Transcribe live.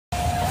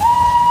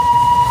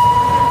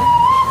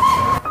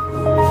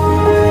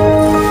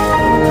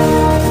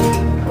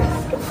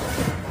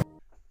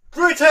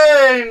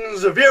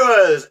Greetings,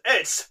 viewers!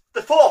 It's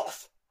the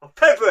 4th of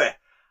February,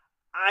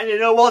 and you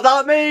know what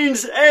that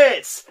means?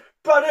 It's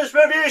Brothers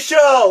Review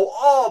Show,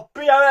 or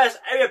BRS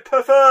if you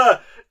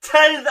prefer,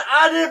 10th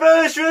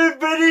anniversary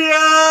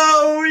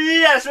video!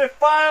 Yes, we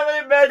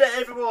finally made it,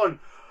 everyone!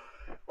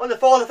 On the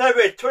 4th of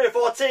February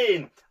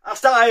 2014, I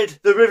started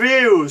the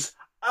reviews,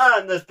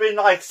 and there's been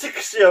like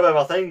 60 of them,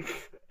 I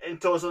think, in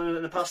total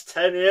in the past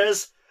 10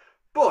 years.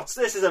 But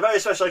this is a very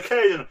special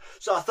occasion,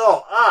 so I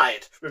thought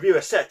I'd review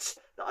a set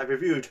that I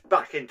reviewed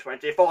back in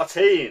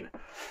 2014.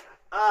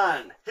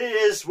 And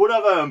here's one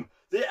of them,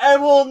 the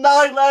Emerald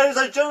Knight, ladies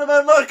and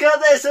gentlemen. Look at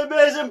this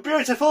amazing,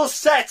 beautiful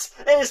set.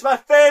 It is my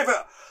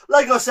favourite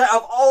LEGO set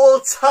of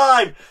all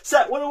time.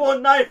 Set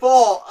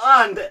 1194,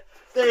 and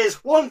there's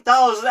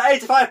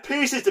 1,085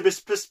 pieces to be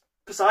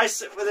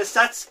precise with this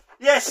set.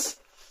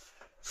 Yes.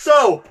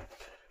 So,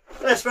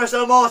 let's spend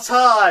some more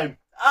time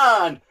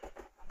and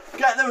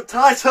get the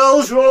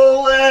titles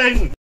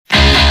rolling!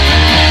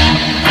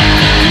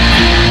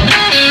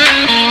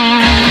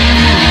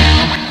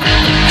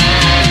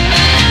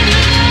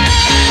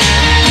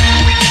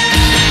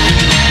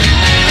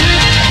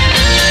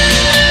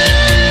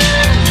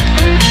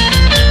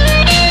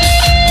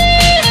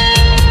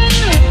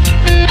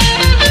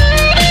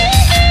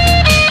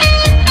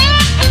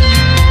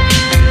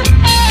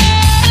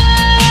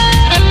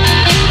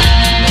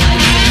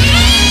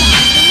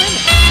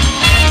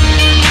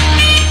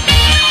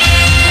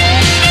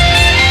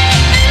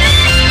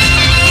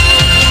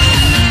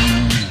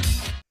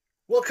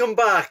 Welcome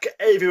back,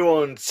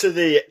 everyone, to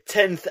the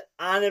 10th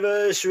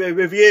anniversary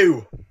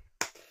review.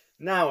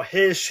 Now,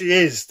 here she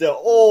is, the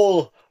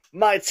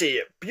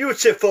almighty,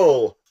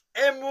 beautiful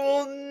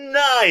Emerald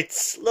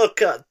Knight.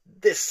 Look at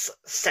this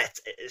set.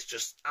 It is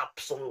just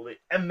absolutely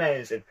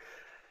amazing.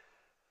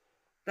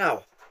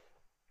 Now,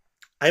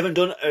 I haven't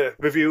done a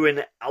review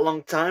in a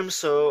long time,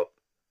 so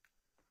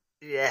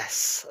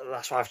yes,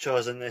 that's why I've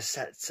chosen this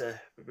set to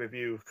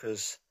review,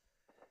 because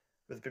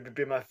with it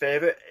being my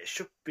favourite, it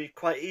should be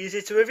quite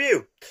easy to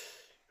review.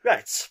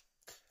 Right.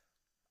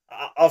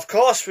 Of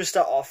course, we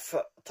start off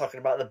talking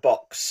about the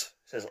box.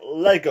 It says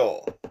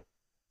LEGO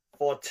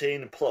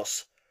 14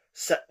 Plus.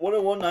 Set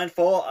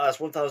 1194 as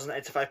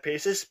 1,085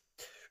 pieces.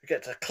 We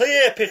get a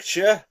clear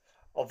picture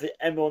of the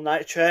Emerald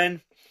Knight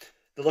train,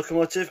 the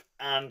locomotive,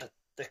 and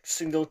the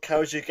single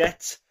carriage you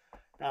get.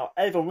 Now,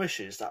 everyone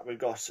wishes that we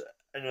got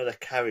another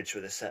carriage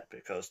with this set,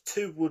 because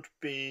 2 would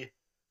be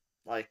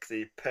like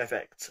the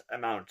perfect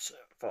amount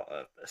for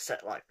a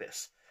set like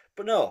this.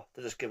 But no,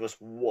 they just give us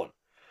 1.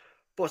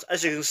 But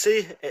as you can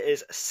see, it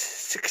is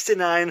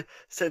 69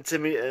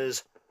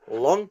 centimetres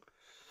long.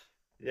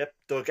 Yep,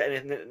 don't get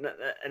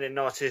any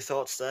naughty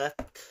thoughts there.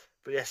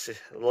 But yes,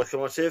 the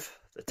locomotive,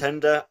 the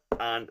tender,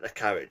 and the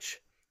carriage.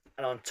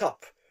 And on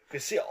top, you can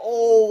see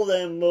all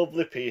them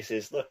lovely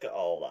pieces. Look at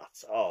all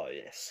that. Oh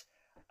yes.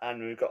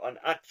 And we've got an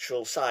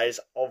actual size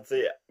of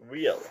the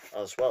wheel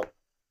as well.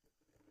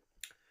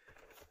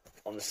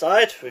 On the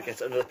side, we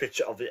get another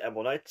picture of the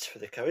Emerald Knight for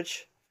the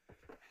carriage,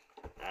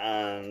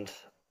 and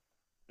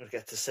we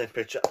get the same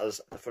picture as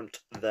the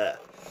front there.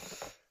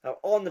 Now,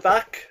 on the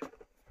back,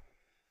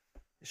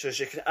 it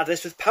shows you can add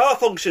this with power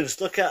functions.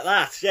 Look at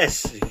that.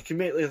 Yes, you can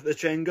make the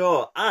train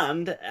go,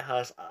 and it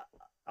has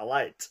a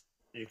light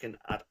you can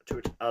add to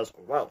it as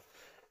well.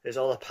 Here's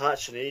all the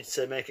parts you need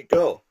to make it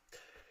go.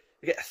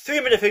 You get 3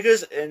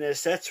 minifigures in this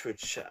set,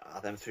 which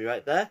are them 3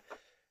 right there.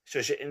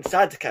 Shows you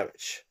inside the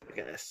carriage. You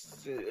get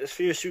a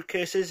few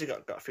suitcases, you've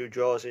got a few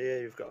drawers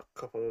here, you've got a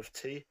cup of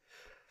tea,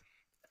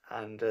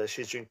 and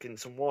she's drinking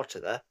some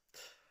water there,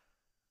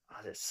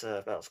 and it's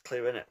about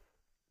clear in it.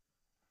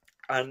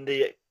 And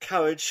the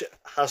carriage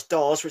has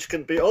doors which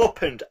can be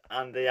opened,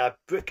 and they are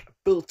brick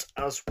built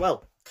as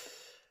well.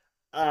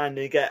 And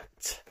you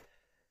get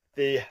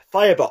the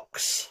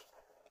firebox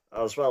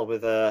as well,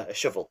 with a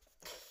shovel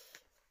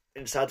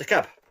inside the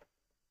cab.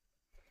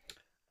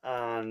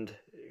 And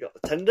you got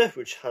the tender,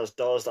 which has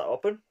doors that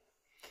open,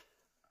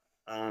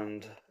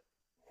 and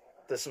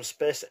there's some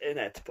space in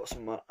it to put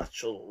some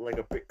actual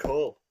Lego brick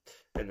coal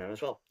in there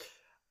as well.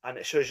 And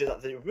it shows you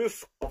that the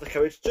roof of the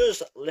carriage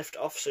does lift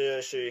off, so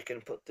you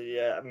can put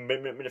the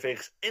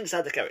minifigs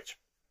inside the carriage.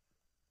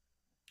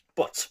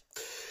 But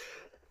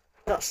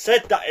that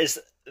said, that is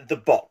the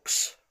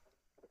box.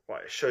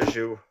 Right, it shows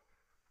you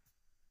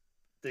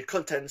the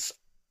contents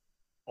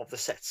of the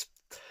set.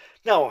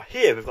 Now,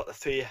 here we've got the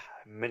 3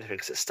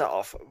 minifigs that start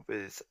off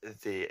with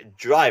the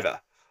driver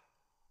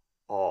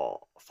or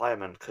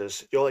fireman,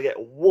 because you only get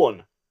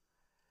 1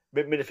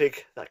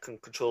 minifig that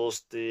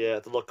controls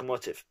the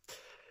locomotive,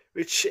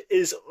 which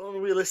is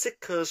unrealistic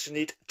because you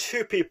need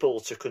 2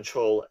 people to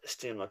control a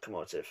steam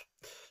locomotive.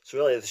 So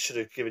really, they should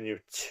have given you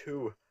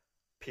 2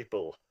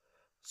 people.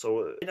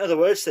 So in other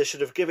words, they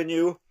should have given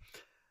you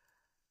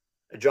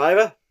a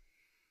driver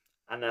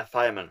and a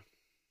fireman.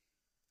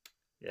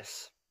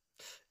 Yes,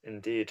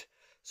 indeed.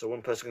 So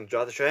one person can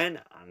drive the train,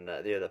 and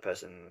the other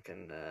person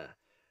can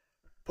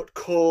put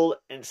coal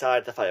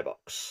inside the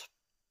firebox.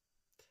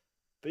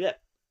 But yeah,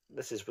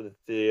 this is with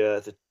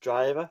the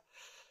driver.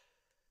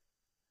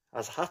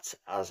 Has a hat,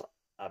 has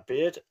a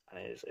beard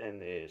and he's in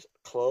his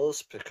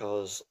clothes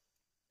because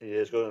he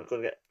is going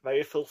to get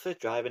very filthy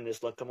driving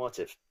this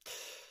locomotive.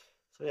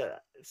 So yeah,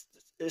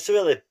 it's a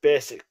really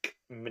basic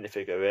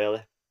minifigure,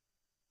 really.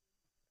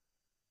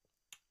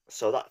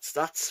 So that's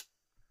that.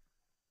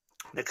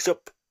 Next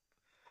up,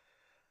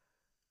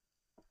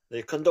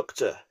 the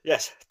conductor.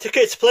 Yes,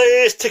 tickets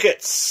please,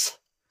 tickets!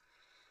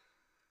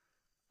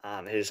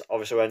 And he's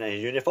obviously wearing a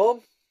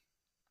uniform,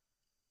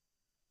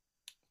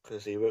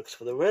 because he works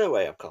for the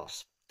railway, of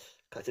course,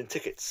 collecting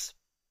tickets.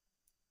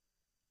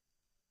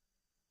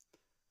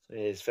 So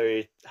he's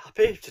very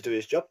happy to do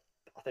his job.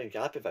 I think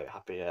I'd be very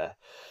happy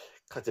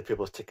collecting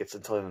people's tickets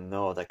and telling them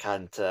no, they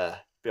can't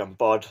be on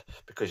board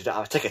because you don't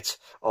have a ticket,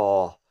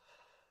 or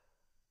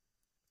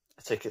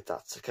a ticket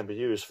that can be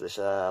used for this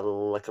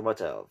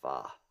locomotive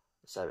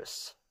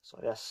service. So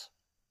yes.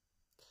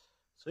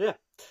 So yeah,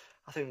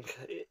 I think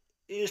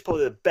he's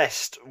probably the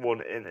best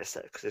one in this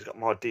set because he's got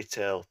more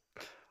detail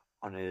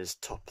on his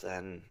top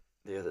than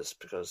the others,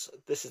 because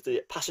this is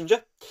the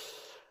passenger.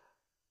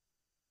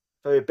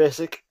 Very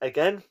basic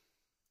again.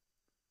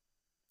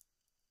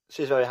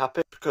 She's very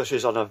happy because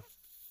she's on a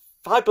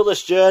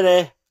fabulous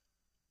journey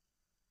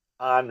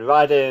and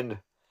riding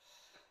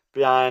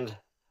behind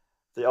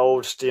the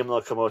old steam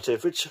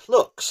locomotive, which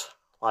looks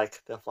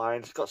like the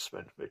Flying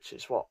Scotsman, which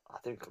is what I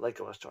think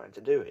Lego was trying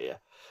to do here,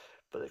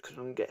 but they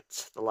couldn't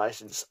get the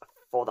license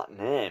for that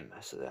name,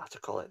 so they had to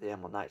call it the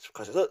M1 Knights,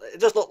 because it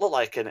does look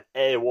like an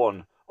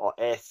A1 or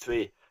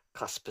A3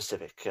 class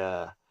specific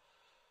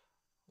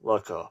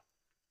loco.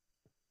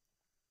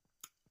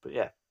 But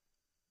yeah,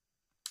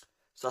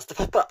 so that's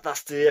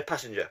the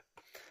passenger,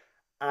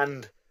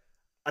 and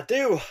I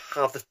do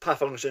have the power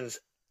functions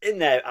in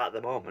there at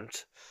the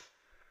moment.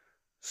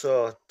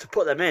 So to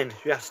put them in,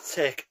 you have to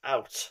take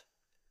out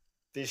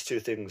these two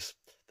things: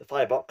 the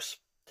firebox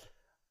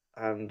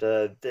and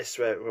this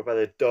where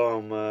the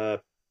dome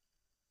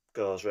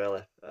goes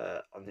really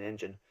on the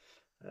engine,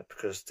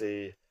 because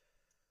the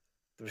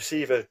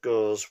receiver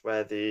goes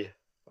where the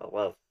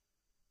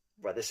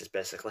where this is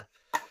basically,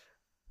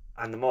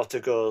 and the motor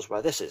goes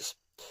where this is.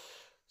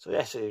 So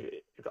yes,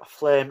 you've got a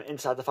flame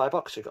inside the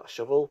firebox, you've got a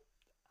shovel,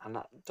 and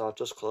that door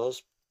does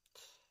close.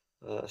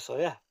 So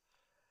yeah,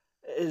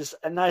 it is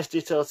a nice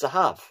detail to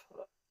have,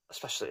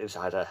 especially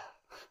inside a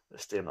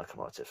steam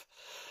locomotive.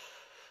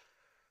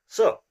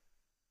 So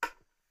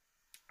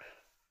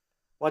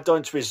why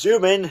don't we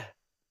zoom in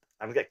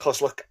and get a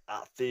close look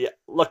at the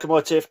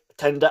locomotive,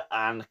 tender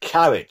and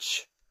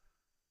carriage.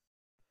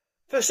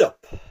 First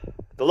up,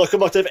 the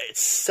locomotive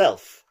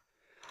itself.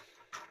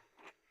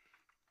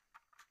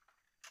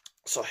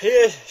 So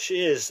here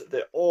she is,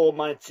 the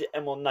almighty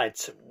M1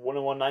 Knight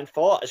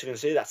 10194. As you can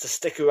see, that's a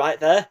sticker right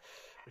there,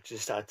 which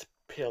is starting to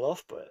peel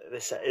off, but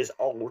this set is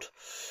old.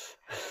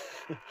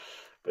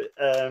 But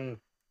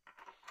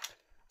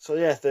so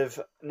yeah, they've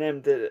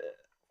named it.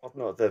 Well,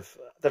 no,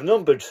 they've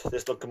numbered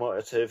this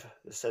locomotive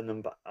the same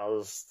number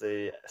as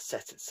the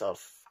set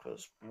itself,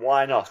 because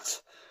why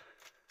not?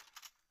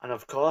 And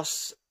of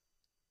course,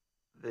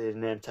 the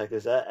name tag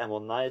is there,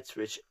 M1 Knight,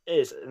 which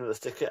is another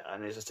sticker,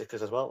 and is a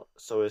stickers as well.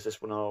 So is this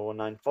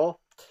 10194.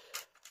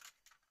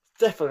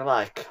 Definitely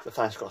like the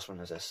Flying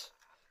Scotsman as this.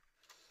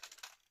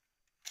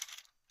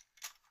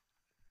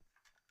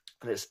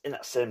 And it's in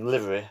that same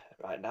livery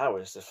right now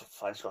as the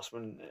Flying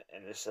Scotsman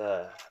in this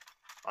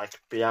like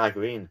BR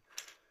green.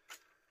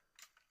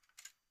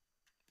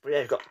 But yeah,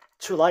 you've got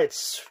two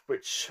lights,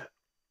 which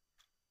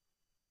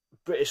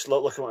British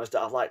locomotives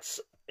that have lights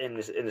in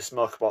the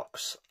smoke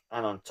box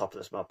and on top of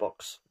the smoke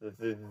box.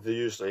 They're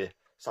usually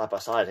side by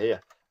side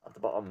here at the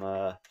bottom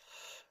where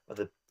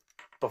the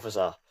buffers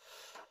are.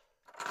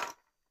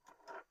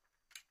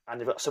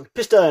 And you've got some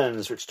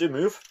pistons which do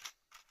move,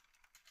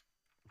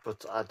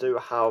 but I do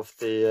have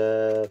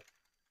the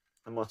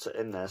motor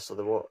in there, so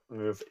they won't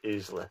move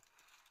easily.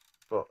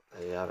 But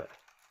there you have it.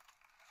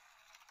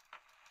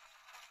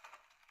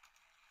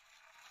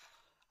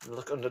 And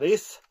look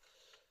underneath,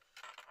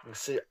 you can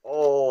see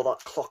all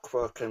that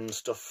clockwork and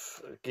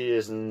stuff,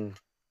 gears and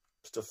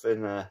stuff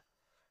in there,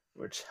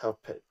 which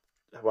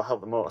will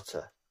help the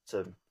motor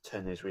to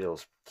turn these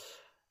wheels.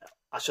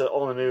 Actually, it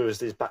only moves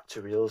these back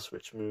two wheels,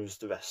 which moves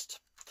the rest.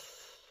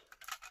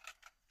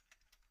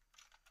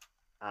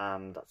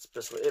 And that's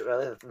basically it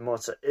really. The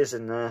motor is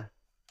in there,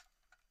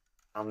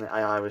 and the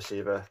II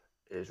receiver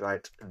is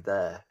right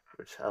there,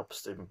 which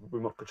helps the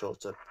remote control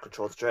to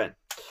control the train.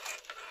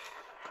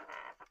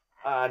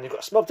 And you've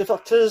got smoke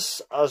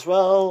deflectors as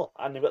well,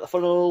 and you've got the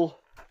funnel,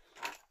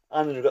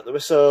 and then you've got the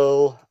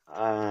whistle,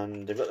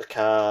 and you've got the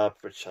cab,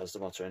 which has the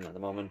motor in at the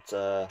moment.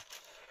 So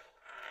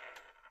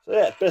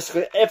yeah,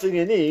 basically everything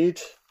you need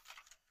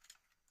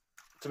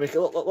to make it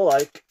look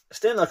like a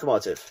steam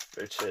locomotive,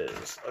 which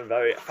is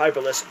very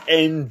fabulous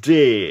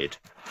indeed.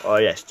 Oh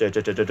yes,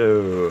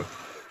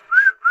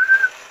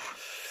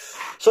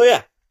 So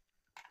yeah,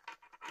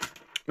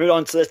 moving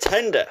on to the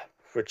tender,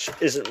 which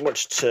isn't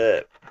much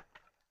to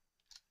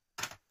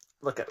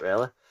look at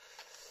really.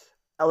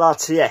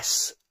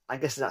 LRTS, I'm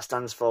guessing that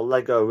stands for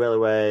Lego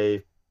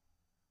Railway,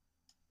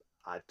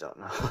 I don't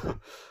know.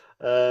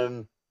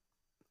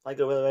 Like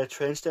a railway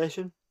train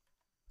station.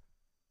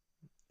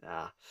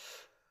 Nah.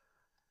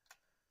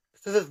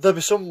 There'll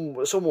be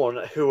someone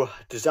who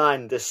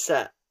designed this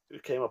set who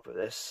came up with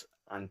this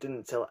and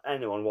didn't tell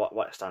anyone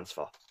what it stands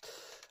for.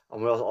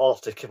 And we'll all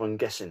have to keep on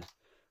guessing.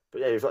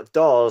 But yeah, you've got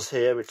doors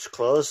here which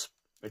close,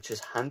 which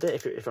is handy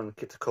if you want to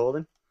keep the cold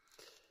in.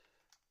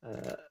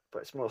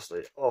 But it's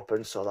mostly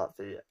open so that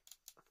the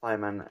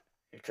fireman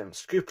can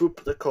scoop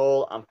up the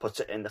coal and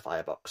put it in the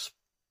firebox.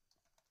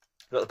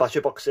 You've got the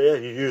battery box here.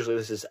 Usually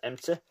this is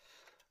empty.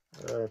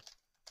 But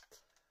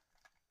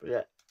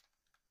yeah,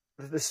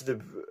 this is the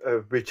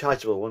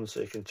rechargeable one,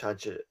 so you can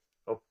charge it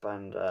up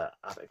and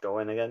have it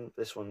going again.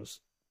 This one's,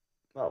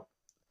 well,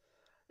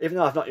 even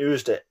though I've not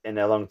used it in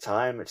a long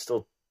time, it's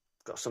still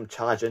got some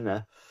charge in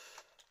there.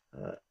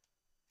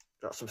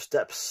 Got some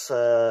steps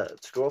to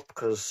go up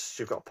because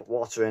you've got to put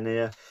water in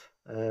here.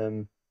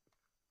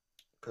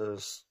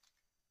 Because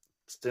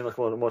steam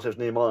locomotives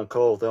need more than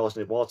coal, they always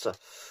need water.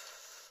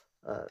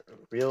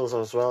 Wheels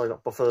as well, you've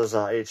got buffers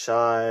at each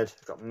side,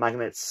 you've got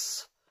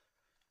magnets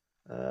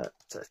to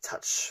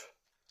attach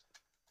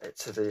it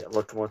to the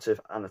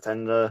locomotive and the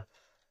tender,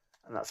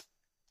 and that's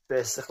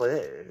basically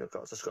it.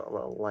 You've just got a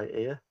little light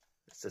here,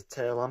 it's a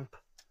tail lamp,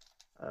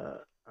 and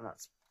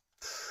that's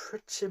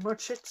pretty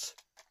much it.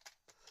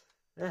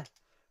 Yeah,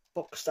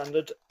 box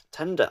standard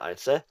tender, I'd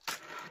say.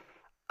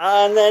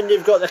 And then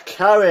you've got the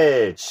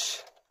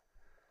carriage.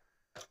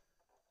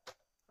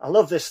 I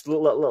love this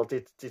little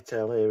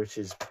detail here, which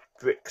is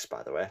bricks,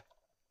 by the way.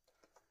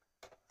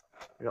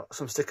 We've got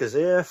some stickers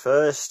here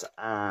first,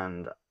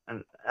 and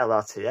an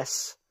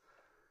LRTS.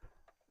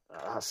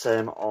 That's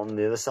same on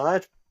the other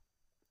side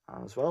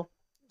as well.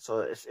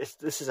 So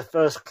this is a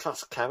first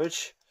class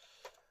carriage.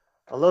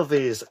 I love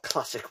these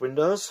classic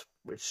windows,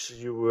 which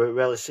you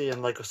rarely see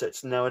in Lego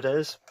sets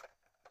nowadays.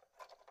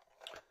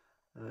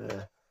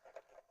 The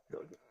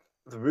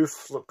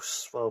roof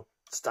looks, well,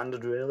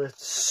 standard really,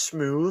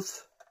 smooth.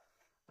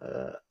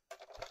 The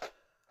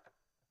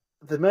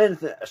main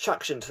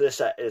attraction to this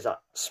set is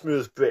that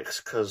smooth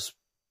bricks, because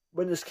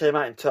when this came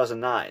out in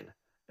 2009,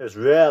 it was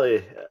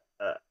rarely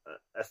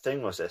a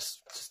thing, was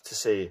this, to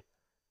see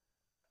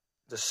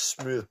the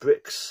smooth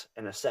bricks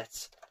in a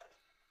set.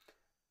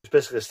 It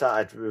basically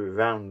started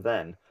around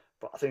then,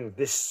 but I think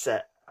this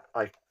set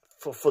like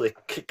fully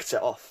kicked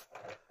it off.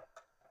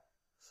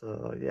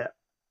 So yeah,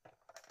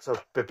 so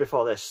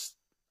before this,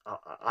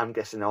 I'm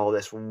guessing all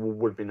this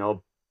would be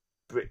no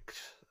brick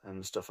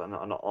and stuff, and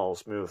not all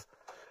smooth.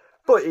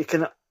 But you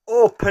can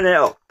open it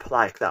up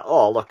like that.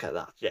 Oh, look at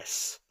that!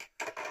 Yes,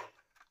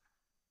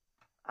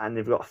 and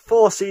you've got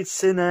 4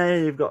 seats in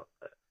there. You've got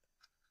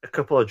a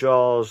couple of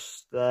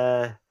drawers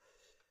there.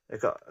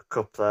 You've got a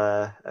cup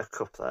there, a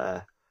cup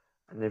there,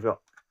 and you've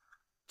got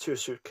 2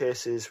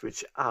 suitcases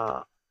which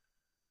are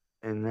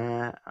in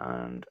there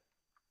and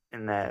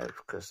in there,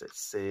 because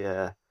it's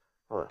the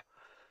well,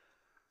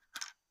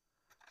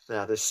 they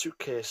are the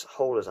suitcase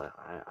holders,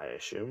 I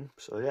assume.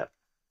 So yeah,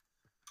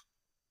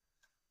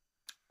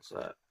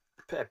 so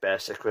pretty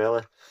basic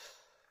really.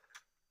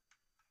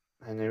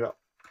 And you've got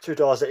 2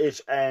 doors at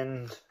each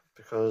end,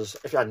 because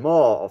if you had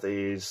more of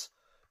these,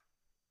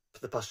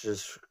 the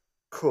passengers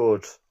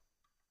could,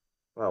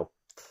 well,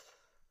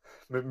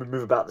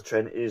 move about the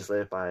train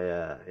easily by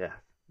yeah,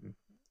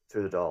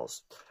 through the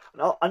doors.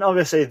 And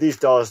obviously these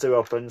doors do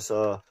open,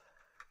 so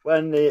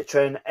when the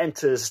train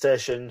enters the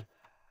station,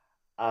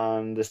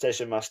 and the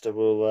station master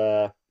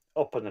will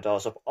open the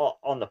doors up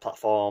on the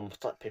platform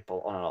to let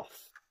people on and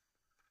off.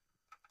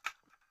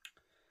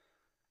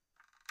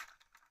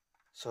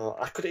 So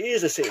I could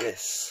easily see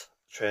this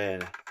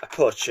train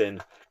approaching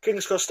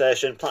King's Cross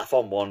Station,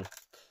 platform 1,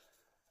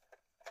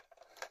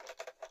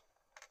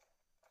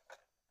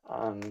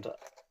 and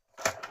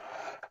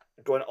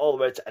going all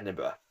the way to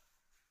Edinburgh.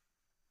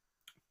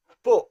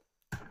 But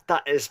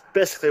that is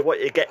basically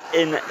what you get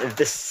in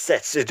this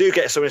set. You do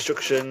get some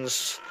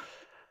instructions,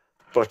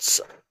 but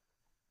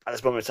at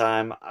this moment in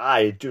time,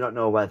 I do not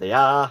know where they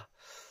are,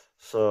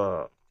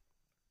 so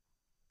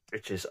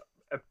which is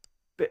a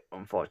bit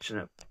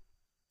unfortunate.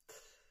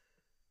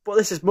 But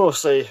this is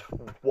mostly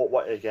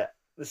what you get.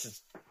 This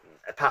is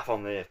apart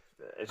from the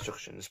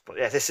instructions, but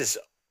yeah, this is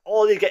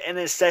all you get in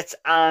this set,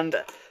 and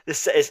this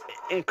set is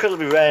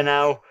incredibly rare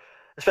now,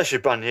 especially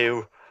brand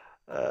new.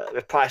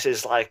 The price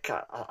is like,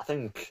 I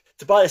think,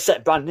 to buy a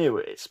set brand new,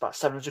 it's about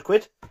 700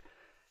 quid.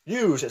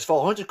 Used, it's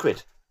 400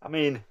 quid. I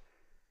mean,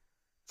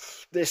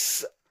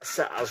 this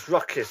set has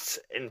rockets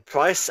in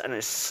price, and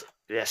it's,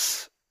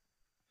 yes.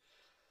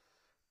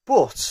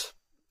 But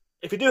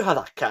if you do have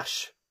that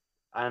cash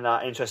and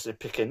are interested in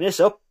picking this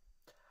up,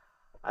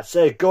 I'd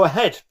say go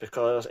ahead,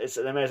 because it's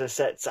an amazing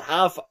set to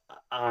have,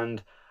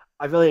 and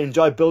I really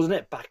enjoyed building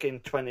it back in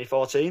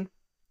 2014.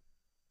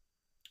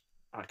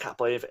 I can't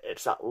believe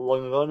it's that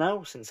long ago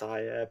now since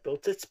I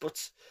built it,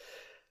 but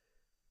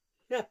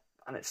yeah,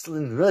 and it's still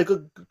in really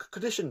good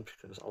condition,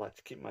 because I like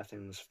to keep my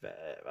things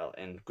well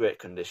in great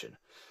condition.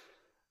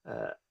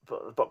 But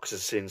the box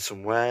is seen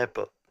somewhere,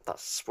 but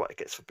that's what it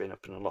gets for being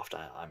up in the loft,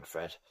 I'm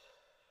afraid.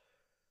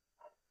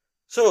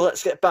 So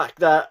let's get back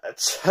there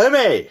to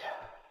me.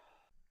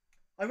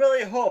 I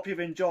really hope you've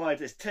enjoyed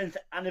this 10th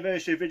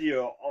anniversary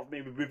video of me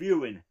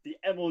reviewing the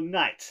Emerald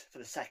Knight for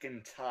the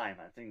second time.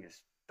 I think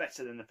it's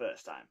better than the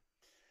first time,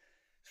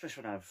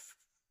 especially when I've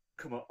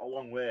come a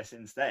long way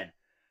since then.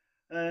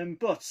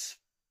 But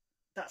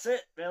that's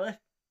it, really.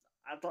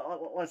 I'd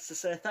like to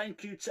say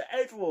thank you to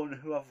everyone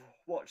who have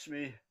watched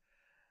me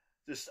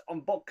just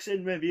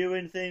unboxing,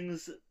 reviewing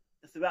things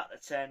throughout the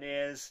 10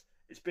 years.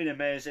 It's been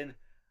amazing,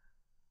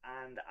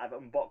 and I've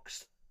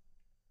unboxed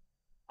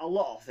a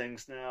lot of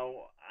things now,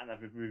 and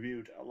I've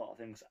reviewed a lot of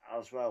things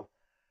as well.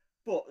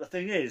 But the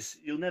thing is,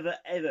 you'll never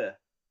ever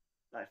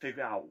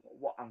figure out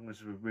what I'm going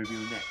to review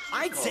next.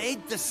 I'd say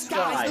the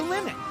sky's the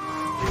limit.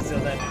 It's the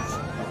limit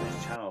on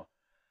this channel.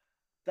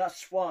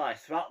 That's why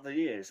throughout the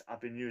years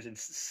I've been using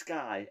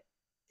Sky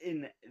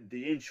in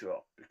the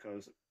intro,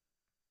 because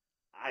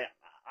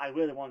I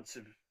really want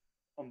to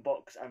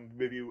unbox and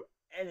review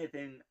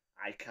anything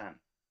I can.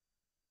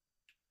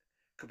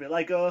 Could be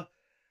Lego,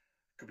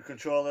 could be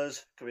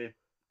controllers, could be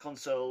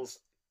consoles,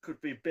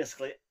 could be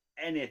basically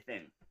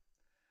anything.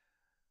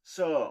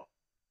 So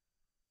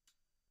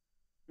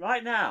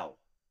right now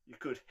you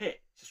could hit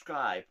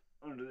subscribe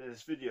under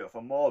this video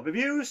for more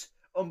reviews,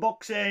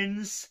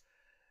 unboxings,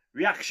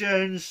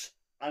 reactions,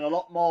 and a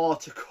lot more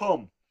to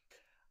come.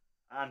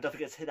 And don't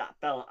forget to hit that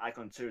bell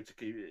icon too to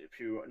keep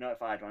you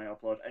notified when I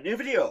upload a new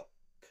video.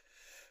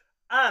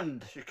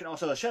 And you can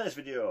also share this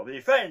video with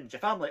your friends, your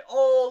family,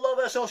 all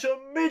over social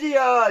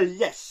media.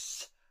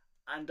 Yes!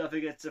 And don't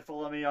forget to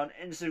follow me on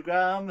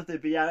Instagram, the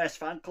BRS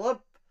Fan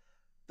Club.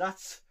 That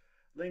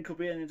link will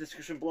be in the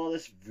description below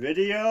this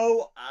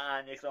video.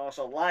 And you can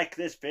also like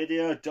this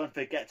video. Don't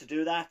forget to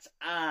do that.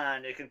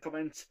 And you can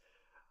comment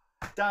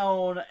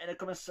down in the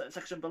comment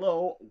section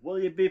below. Will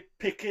you be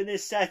picking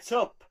this set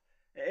up?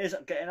 It is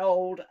getting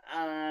old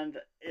and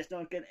it's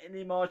not getting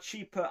any more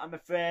cheaper, I'm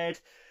afraid.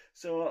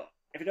 So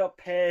if you don't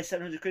pay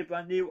 700 quid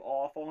brand new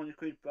or 400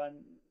 quid brand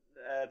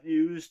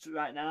used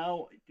right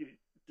now, you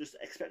just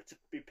expect to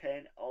be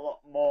paying a lot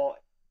more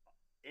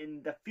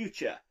in the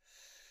future.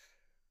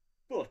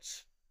 But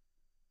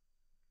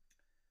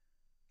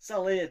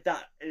sadly,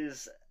 that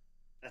is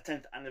the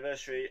 10th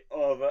anniversary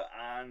over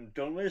and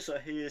done with. So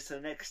here's to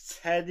the next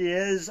 10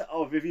 years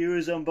of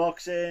reviews,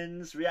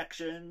 unboxings,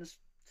 reactions,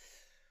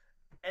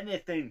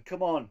 anything.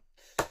 Come on.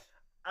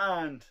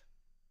 And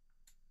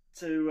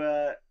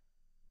to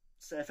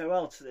say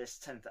farewell to this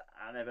 10th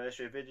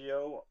anniversary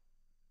video,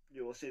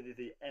 you will see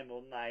the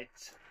Emerald Knight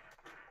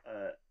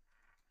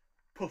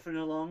puffing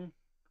along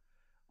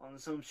on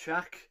some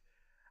track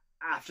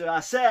after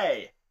I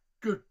say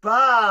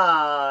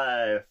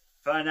goodbye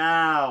for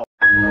now.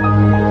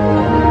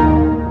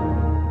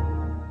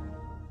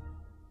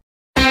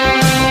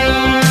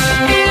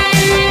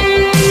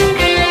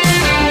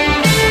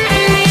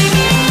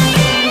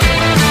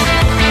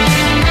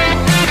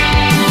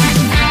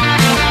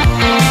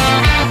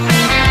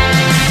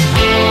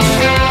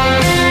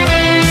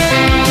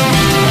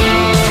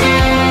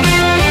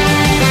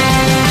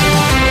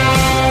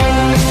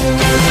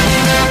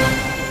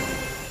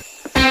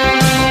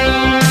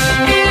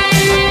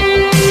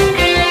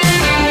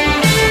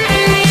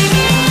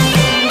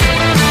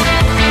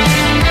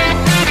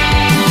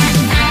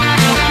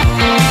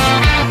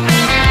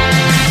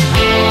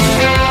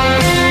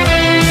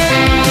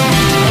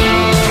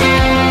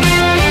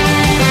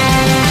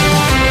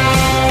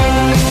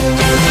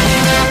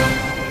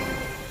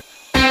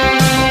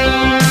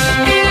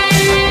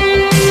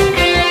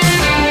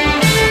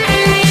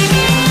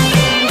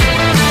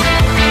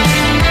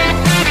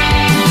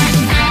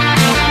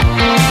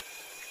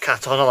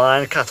 Cat on a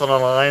line, cat on a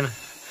line.